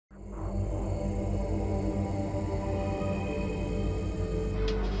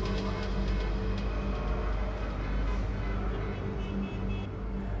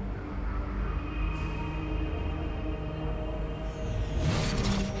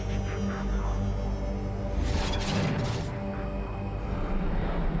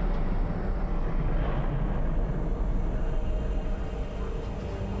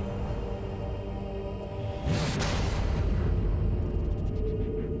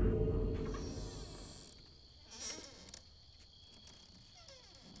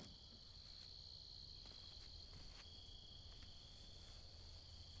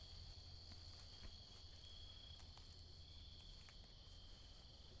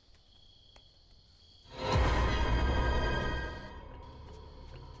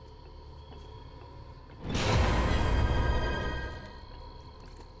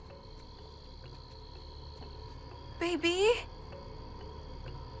Baby?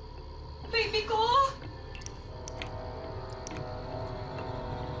 Baby ko!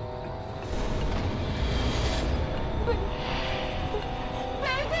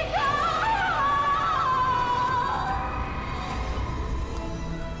 Baby ko!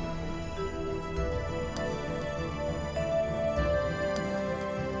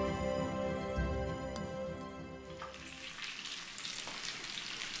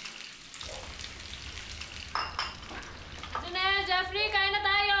 Jeffrey, kain na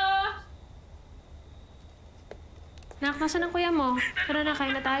tayo! Nak, nasaan ang kuya mo? Tara na,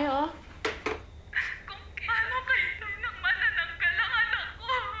 kain na tayo, oh. Kung paano kayo ng manananggal ang anak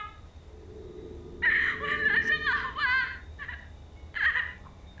ko? Wala siyang awa!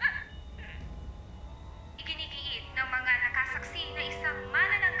 Iginigiit ng mga nakasaksi na isang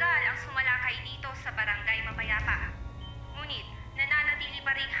manananggal ang sumalakay dito sa barangay Mapayapa. Ngunit, nananatili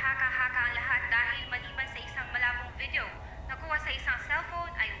pa rin haka-haka ang lahat dahil maliban sa isang malabong video nakuha sa isang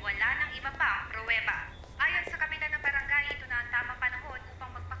cellphone ay wala ng iba pang pruweba. Ayon sa kabila ng barangay, ito na ang tamang panahon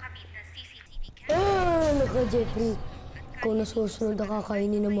upang magpakabit ng CCTV camera. Naka, Jeffrey. Ikaw na susunod na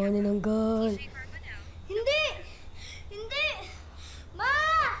kakainin ng manananggal. Hindi! Hindi! Ma!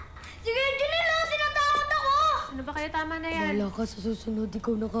 Sige, Janelle, sinatakot ako! Ano ba kayo? Tama na yan. Wala ka sa susunod,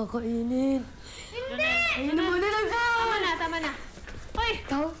 ikaw na kakainin. Hindi! Ayun na manananggal! Tama na, tama na. Hoy!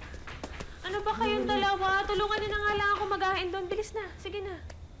 Ikaw? Ano ba kayong dalawa? Tulungan niyo na nga lang ako mag-ahain doon. Bilis na. Sige na.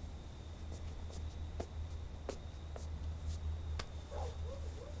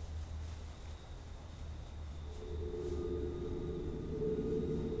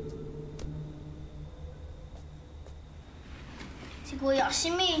 Si Kuya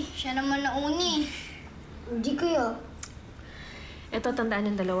Kasimi, siya naman nauni. Hindi kaya. Ito,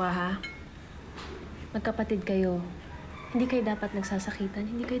 tandaan ng dalawa, ha? Magkapatid kayo. Hindi kayo dapat nagsasakitan.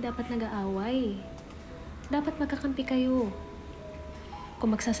 Hindi kayo dapat nag-aaway. Dapat magkakampi kayo.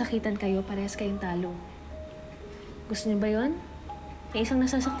 Kung magsasakitan kayo, parehas kayong talo. Gusto niyo ba yun? May isang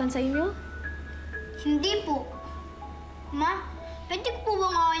nasasaktan sa inyo? Hindi po. Ma, pwede ko po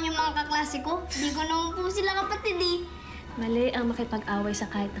bang awan yung mga kaklase ko? Hindi ko naman po sila kapatid eh. Mali ang makipag-away sa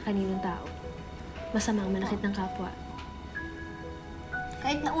kahit na kaninong tao. Masama ang manakit ng kapwa.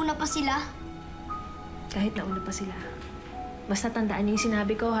 Kahit nauna pa sila. Kahit nauna pa sila. Basta tandaan niyo yung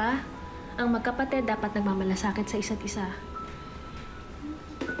sinabi ko, ha? Ang magkapatid dapat nagmamalasakit sa isa't isa.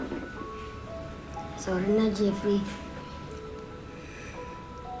 Sorry na, Jeffrey.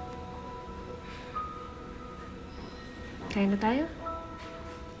 Kaya na tayo?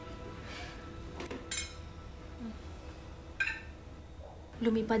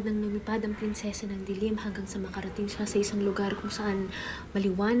 Lumipad ng lumipad ang prinsesa ng dilim hanggang sa makarating siya sa isang lugar kung saan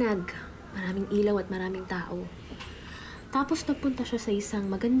maliwanag, maraming ilaw at maraming tao. Tapos nagpunta siya sa isang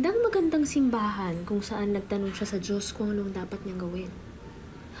magandang simbahan kung saan nagtanong siya sa Diyos kung anong dapat niyang gawin.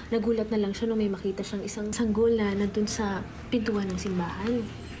 Nagulat na lang siya nung may makita siyang isang sanggol na nandun sa pintuan ng simbahan.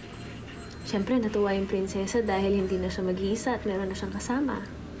 Siyempre, natuwa yung prinsesa dahil hindi na siya mag-iisa at meron na siyang kasama.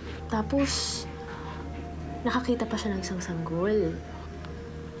 Tapos, nakakita pa siya ng isang sanggol.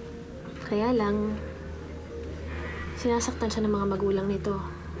 Kaya lang, sinasaktan siya ng mga magulang nito.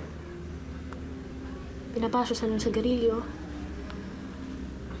 Pinapasok siya nun sa garilyo.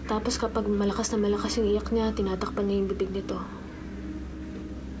 Tapos kapag malakas yung iyak niya, tinatakpan niya yung bibig nito.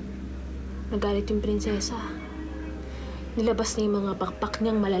 Nagalit yung prinsesa. Nilabas niya yung mga pakpak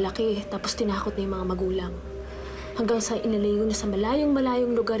niyang malalaki, tapos tinakot niya yung mga magulang. Hanggang sa inalayo na sa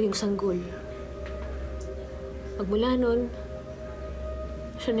malayong lugar yung sanggol. Pagmula nun,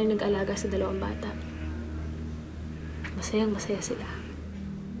 siya na yung nag-alaga sa dalawang bata. Masayang-masaya sila.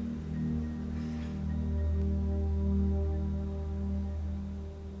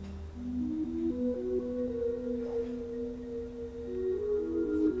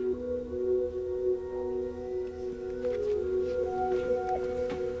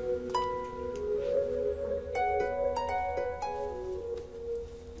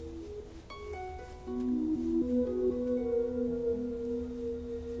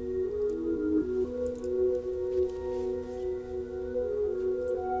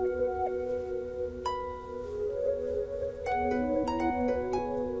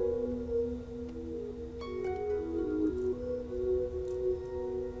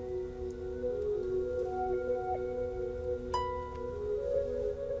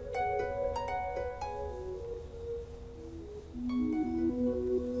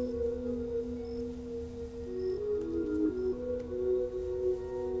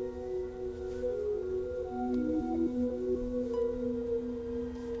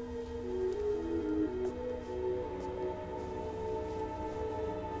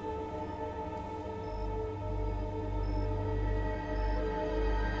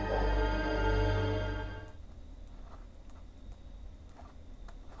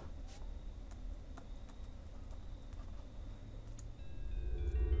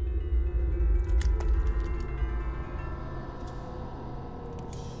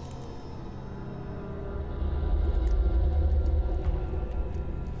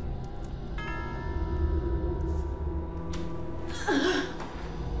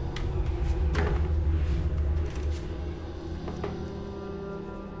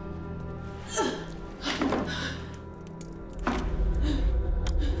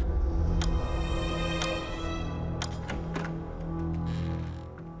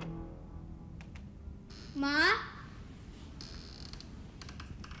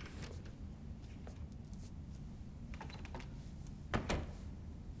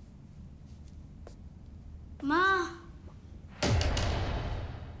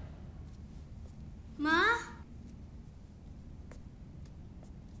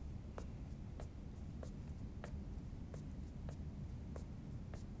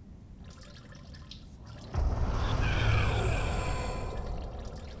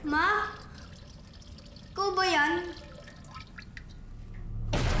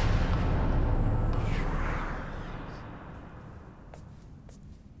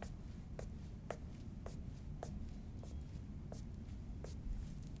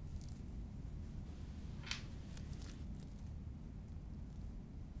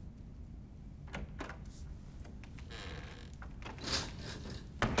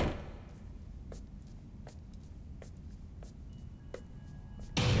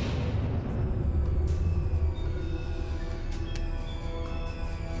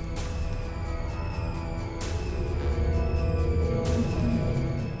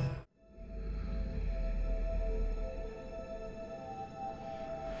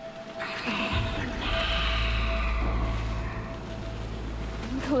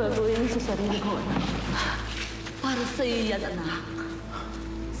 siguraduhin sa sarili ko, anak. Para sa iyo yan, anak.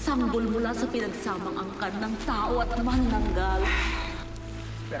 Sanggol mula sa pinagsamang angkan ng tao at manananggal.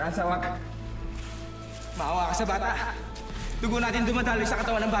 Esperanza, wag. Maawa ka sa bata. Dugo natin dumadaloy sa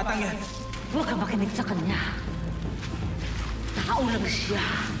katawan ng batang yan. Huwag ka makinig sa kanya. Tao lang siya.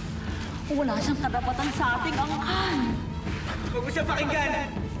 Wala siyang karapatan sa ating angkan. Huwag mo siyang pakinggan.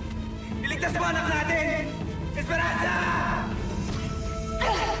 Iligtas mo anak natin! Esperanza!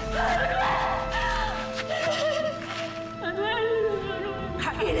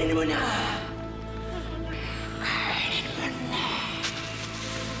 Kainin mo na! Kainin mo na!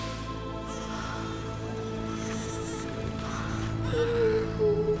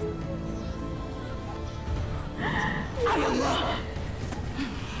 Ayaw mo!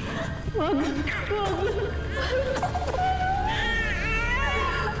 Wag!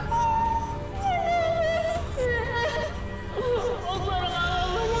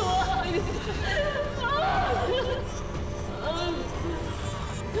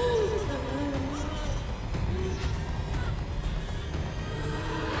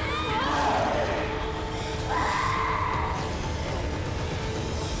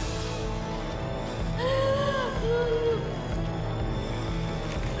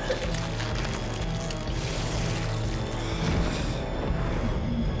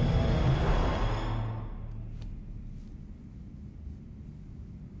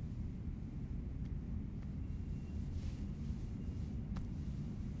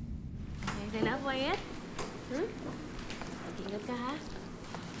 Dala, Wyatt? Mag-ingat ka, ha?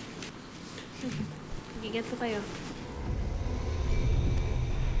 Mag-ingat po kayo.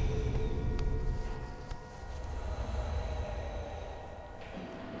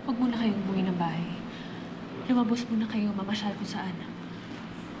 Huwag muna kayong umuwi ng bahay. Lumabas muna kayo, mamasyal kung saan.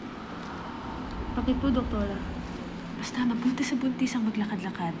 Bakit po, Doktora? Basta mabuti sa buntis ang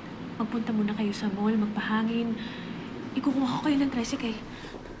maglakad-lakad. Magpunta muna kayo sa mall, magpahangin. Ikukuha ko kayo ng tricycle.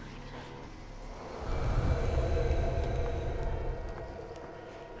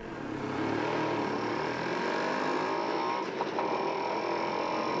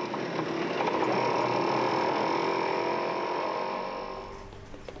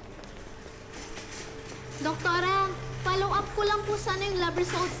 Doktora, follow up ko lang po sana yung lab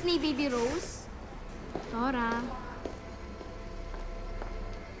results ni Baby Rose. Doktora.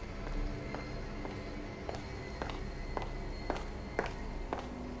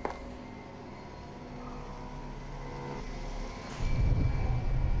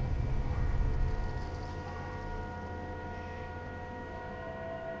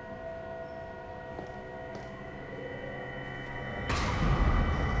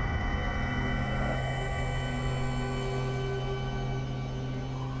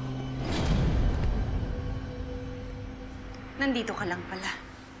 Nandito ka lang pala.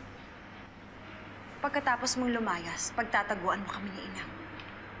 Pagkatapos mong lumayas, pagtataguan mo kami ni Ina.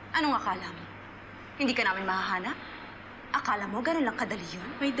 Anong akala mo? Hindi ka namin mahahanap? Akala mo ganun lang kadali yun?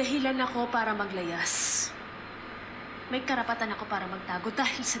 May dahilan ako para maglayas. May karapatan ako para magtago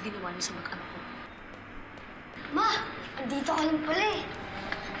dahil sa ginawa niyo sa mag-ama ko. Ma, andito ka lang pala eh.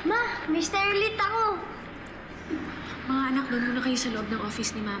 Ma, Mr. Elite ako. Mga anak, doon muna kayo sa loob ng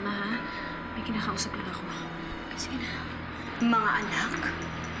office ni Mama, ha? May kinakausap lang ako. Sige na. Mga anak,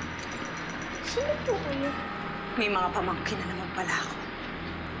 Sino po kayo? may mga pamangkin na naman pala ako.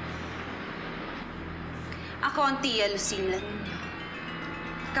 Ako ang Tia Lucila ninyo.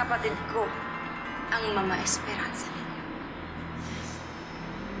 Kapatid ko, ang Mama Esperanza ninyo.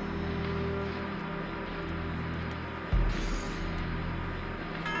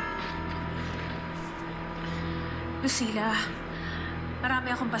 Lucila, marami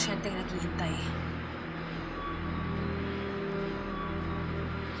akong pasyenteng naghihintay.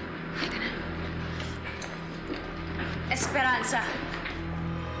 Esperanza,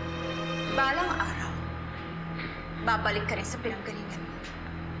 balang araw, babalik ka rin sa pinanggalingan mo.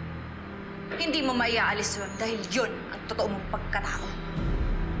 Hindi mo maiaalis yun dahil yun ang totoo mong pagkatao.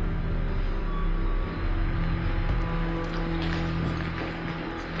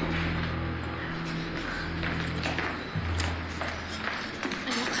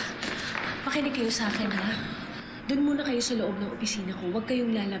 Anak, makinig kayo sa akin, ha? Doon muna kayo sa loob ng opisina ko. Huwag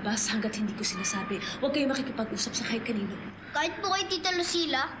kayong lalabas hanggat hindi ko sinasabi. Huwag kayong makikipag-usap sa kahit kanino. Kahit po kay Tita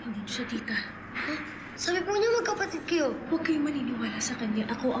Lucila? Hindi siya, tita. Sabi po niya magkapatid kayo. Huwag kayong maniniwala sa kanya.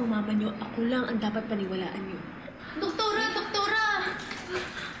 Ako ang mama niyo. Ako lang ang dapat paniwalaan niyo. Doktora! Doktora!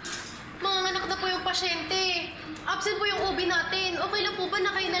 Manganganak na po yung pasyente. Absent po yung OB natin. Okay lang po ba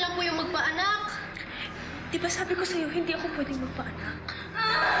na kayo na lang po yung magpaanak? Di ba sabi ko sa'yo, hindi ako pwedeng magpaanak?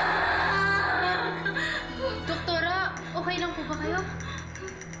 Doktora, okay lang po ba kayo?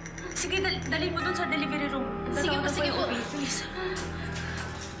 Sige, dalhin mo dun sa delivery room. Sige po, sige po. Please.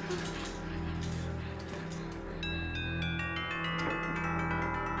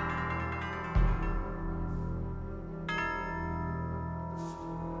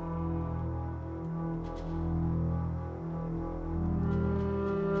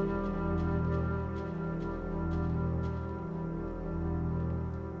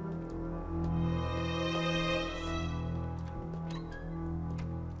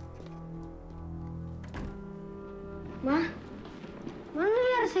 Ma? Ma, ano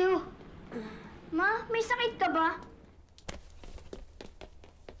nangyari sa'yo? Ma, may sakit ka ba?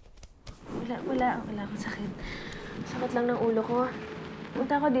 Wala akong sakit. Sakit lang ng ulo ko.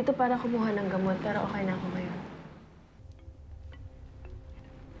 Punta ako dito para kumuha ng gamot, pero okay na ako ngayon.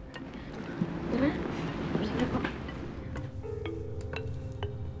 Tara. Sige po.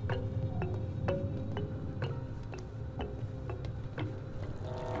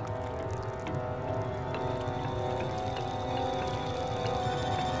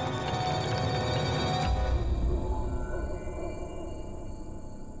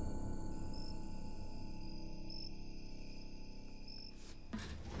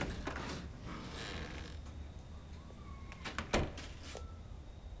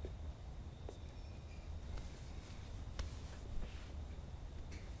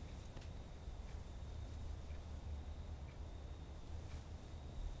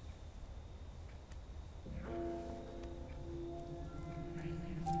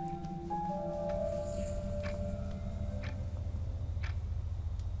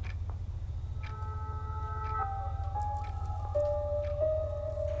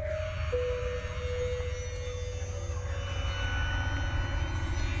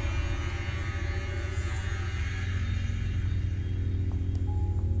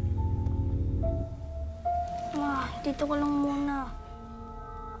 Ma, dito ko lang muna.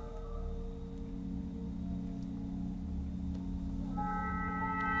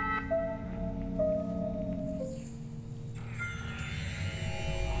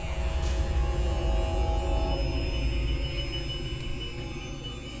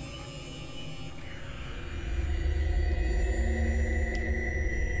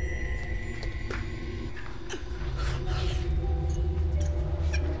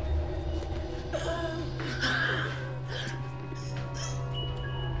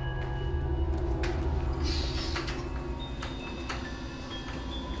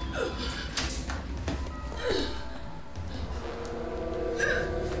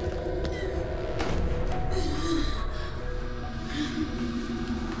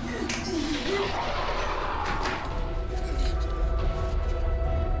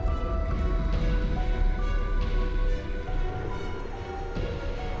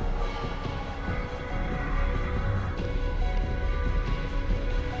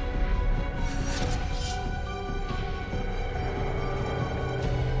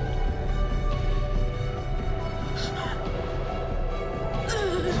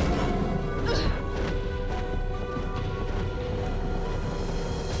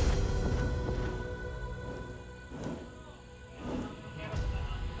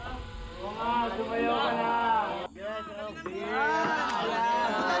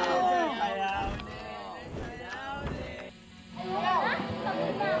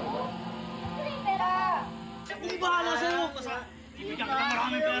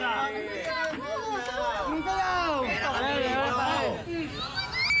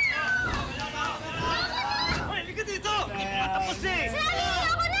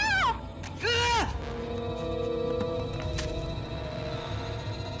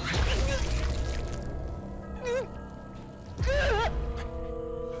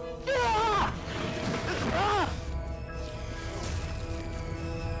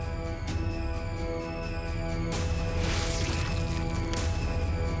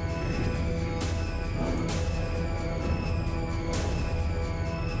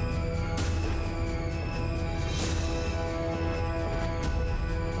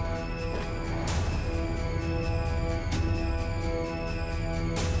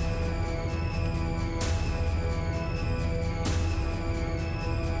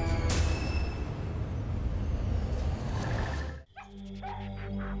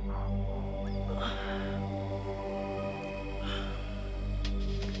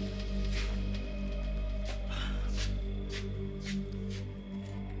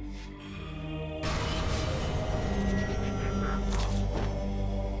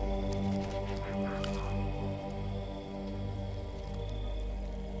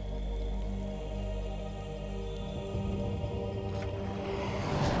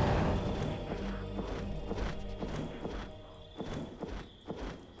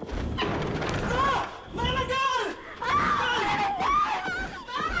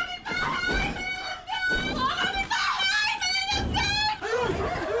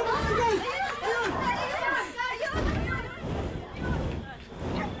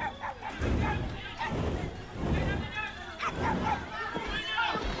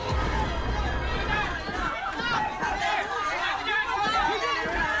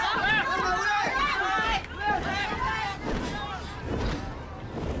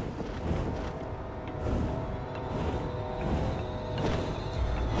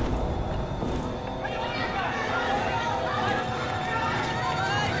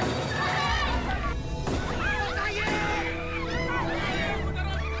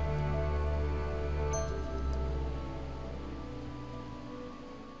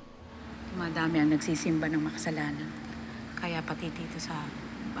 Madami ang nagsisimba ng makasalanan. Kaya pati dito sa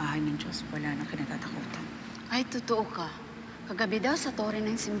bahay ng Diyos, wala nang kinatatakutan. Ay, totoo ka. Kagabi daw sa tore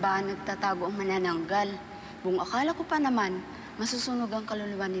ng simbahan nagtatago ang manananggal. Buong akala ko pa naman, masusunog ang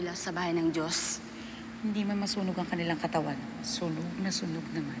kaluluwa nila sa bahay ng Diyos. Hindi man masunog ang kanilang katawan, sunog na sunog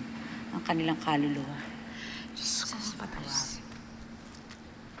naman ang kanilang kaluluwa. Diyos ko, patawag.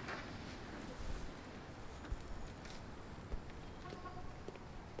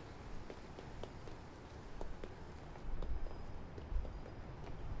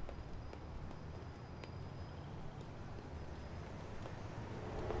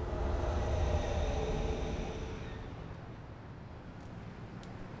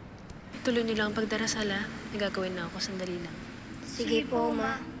 Tuloy niyo lang ang pagdarasal, ha? May gagawin na ako, sandali lang. Sige po,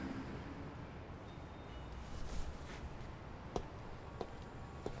 Ma.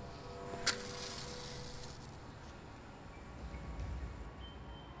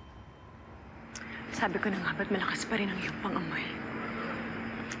 Sabi ko na nga, ba't malakas pa rin ang iyong pangamoy?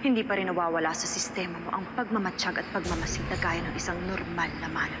 Hindi pa rin nawawala sa sistema mo ang pagmamatsyag at pagmamasid na gaya ng isang normal na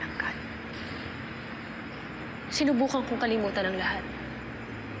manananggal. Sinubukan kong kalimutan ang lahat.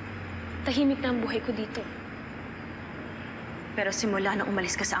 Tahimik na ang buhay ko dito. Pero simula na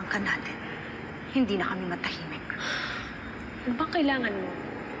umalis ka sa angkan natin, hindi na kami matahimik. Ano bang kailangan mo?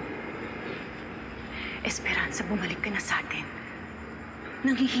 Esperanza, bumalik ka na sa atin.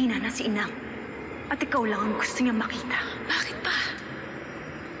 Nanghihina na si Inang. At ikaw lang ang gusto niya makita. Bakit ba?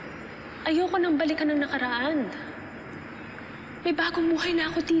 Ayoko nang balikan ng nakaraan. May bagong buhay na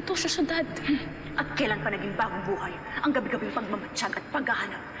ako dito sa syudad. At kailan pa naging bagong buhay ang gabi-gabing pagmamatsyag at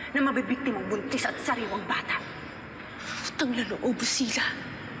paghahanap na mabibiktimang buntis at sariwang bata? Utang na loob sila.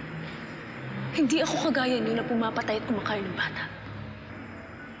 Hindi ako kagaya niyo na pumapatay at kumakain ng bata.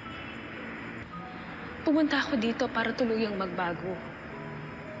 Pumunta ako dito para tuluyang magbago.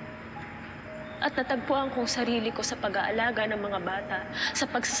 At natagpuan kong sarili ko sa pag-aalaga ng mga bata, sa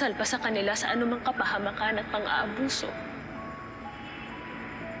pagsasalpa sa kanila sa anumang kapahamakan at pang-aabuso.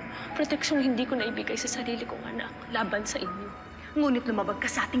 Proteksyong hindi ko naibigay sa sarili kong anak laban sa inyo. Ngunit lumabag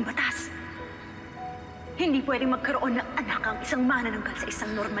ka sa ating batas. Hindi pwedeng magkaroon ng anak ang isang manananggal sa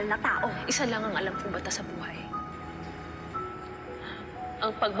isang normal na tao. Isa lang ang alam kong batas sa buhay.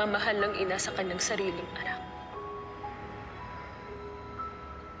 Ang pagmamahal ng ina sa kanyang sariling anak.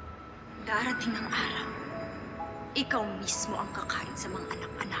 Darating ang araw, ikaw mismo ang kakain sa mga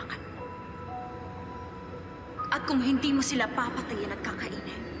anak-anakan mo. At kung hindi mo sila papatayin at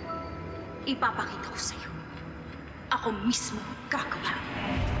kakainin, ipapakita ko sa'yo. Ako mismo gagawa.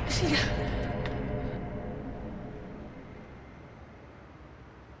 Sila.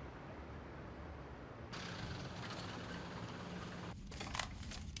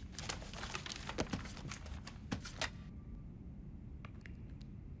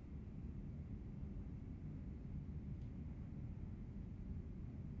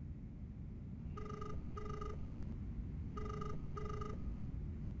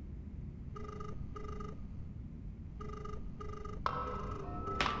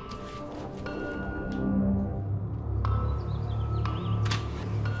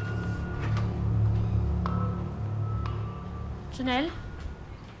 Janelle?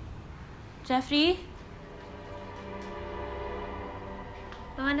 Jeffrey?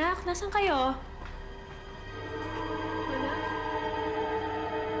 Mga anak, nasan kayo? Wala?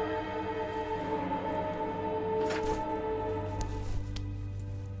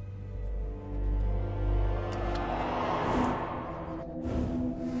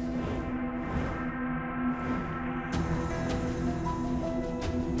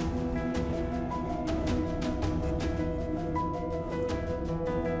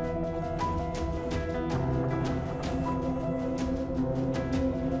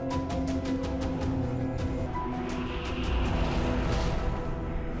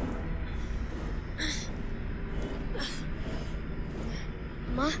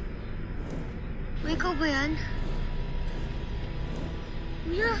 Ma? Ikaw ba yan?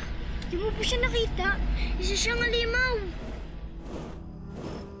 Kuya, di mo po siya nakita? Isa siyang alimaw.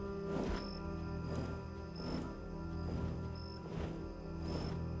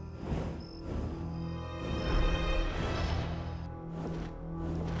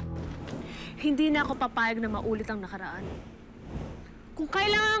 Hindi na ako papayag na maulit ang nakaraan. Kung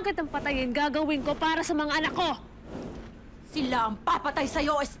kailangan kitang patayin, gagawin ko para sa mga anak ko. Sila ang papatay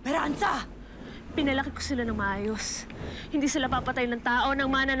sa'yo, Esperanza! Pinalaki ko sila ng maayos. Hindi sila papatay ng tao, ng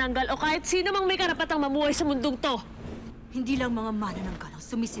manananggal, o kahit sino mang may karapatang mamuhay sa mundong to. Hindi lang mga manananggal ang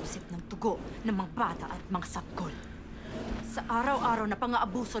sumisipsip ng tugo ng mga bata at mga sanggol. Sa araw-araw na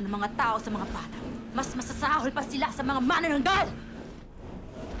pang-aabuso ng mga tao sa mga bata, mas masasahol pa sila sa mga manananggal!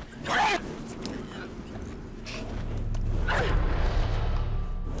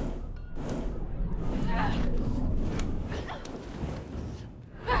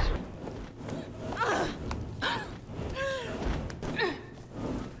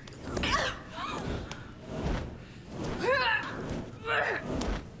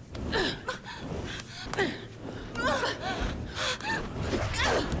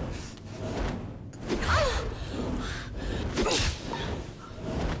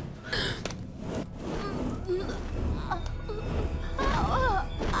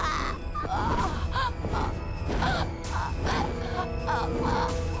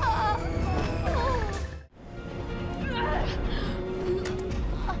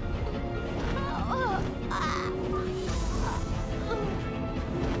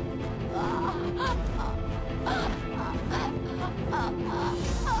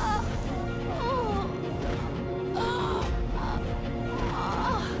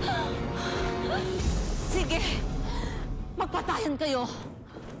 Magpatayan kayo!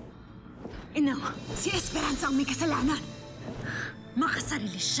 Inang, si Esperanza ang may kasalanan.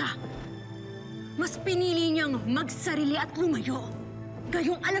 Makasarili siya. Mas pinili niyang magsarili at lumayo.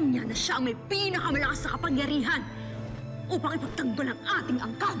 Gayong alam niya na siya ang may pinakamalakas na kapangyarihan upang ipagtanggol ang ating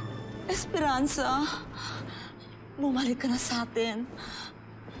angkan. Esperanza, bumalik ka na sa atin.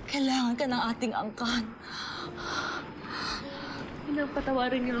 Kailangan ka ng ating angkan. Inang,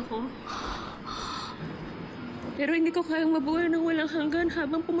 patawarin niyo ako. Pero hindi ko kayang mabuhay ng walang hanggan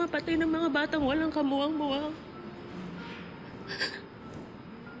habang pumapatay ng mga batang walang kamuwang-muwang.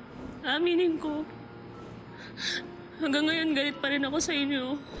 Aminin ko. Hanggang ngayon, galit pa rin ako sa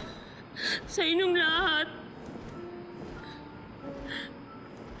inyo. Sa inyong lahat.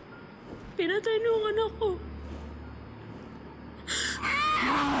 Pinatay niyo ang anak ko.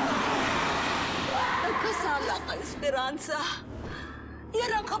 Nagkasala ka, Esperanza.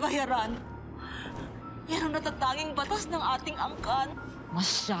 Yan ang kabayaran. Yan ang natatanging batas ng ating angkan.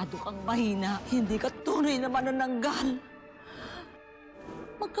 Masyado kang mahina. Hindi ka tunay na manananggal.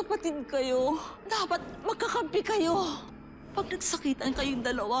 Magkapatid kayo. Dapat magkakampi kayo. Pag nagsakitan kayong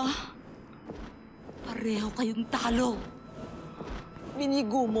dalawa, pareho kayong talo.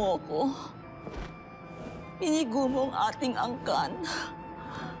 Binigo mo ako. Binigo mo ang ating angkan.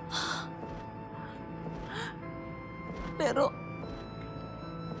 Pero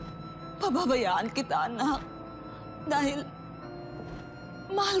pababayaan kita, anak. Dahil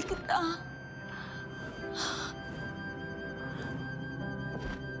mahal kita.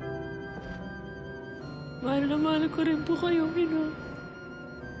 Mahal na mahal ko rin po kayo, Ina.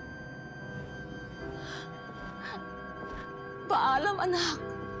 Paalam, anak.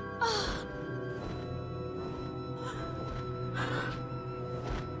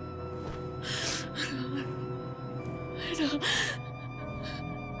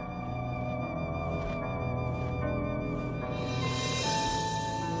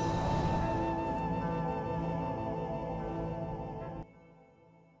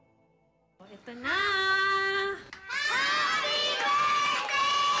 Ito na! Happy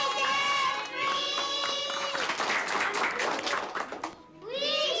birthday, Jeffrey!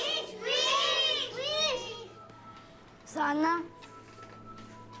 Wish! Wish! Wish! Sana,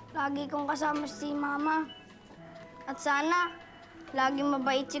 lagi kong kasama si Mama. At sana, lagi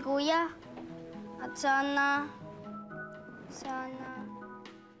mabait si Kuya. At sana,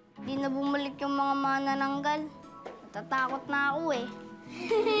 di na bumalik yung mga manananggal. Natatakot na ako eh.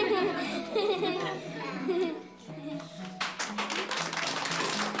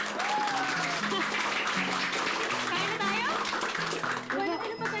 Kaya na tayo? Wala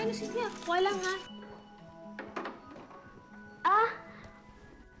na pa tayo na siya. Walang nga.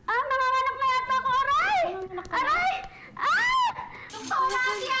 Manganganak na yata ako, aray! Aray! Wala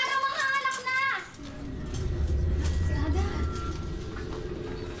si Ara, manganganak na! Si Ada.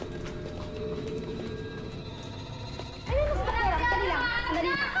 Ayun, mas dali lang. Dali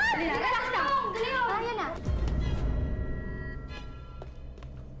lang. Relax lang. Kaya na.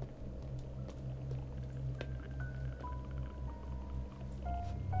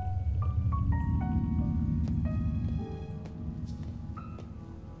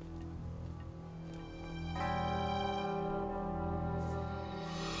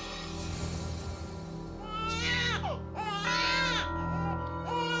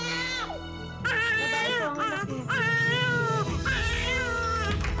 Babae ko ang anak niya.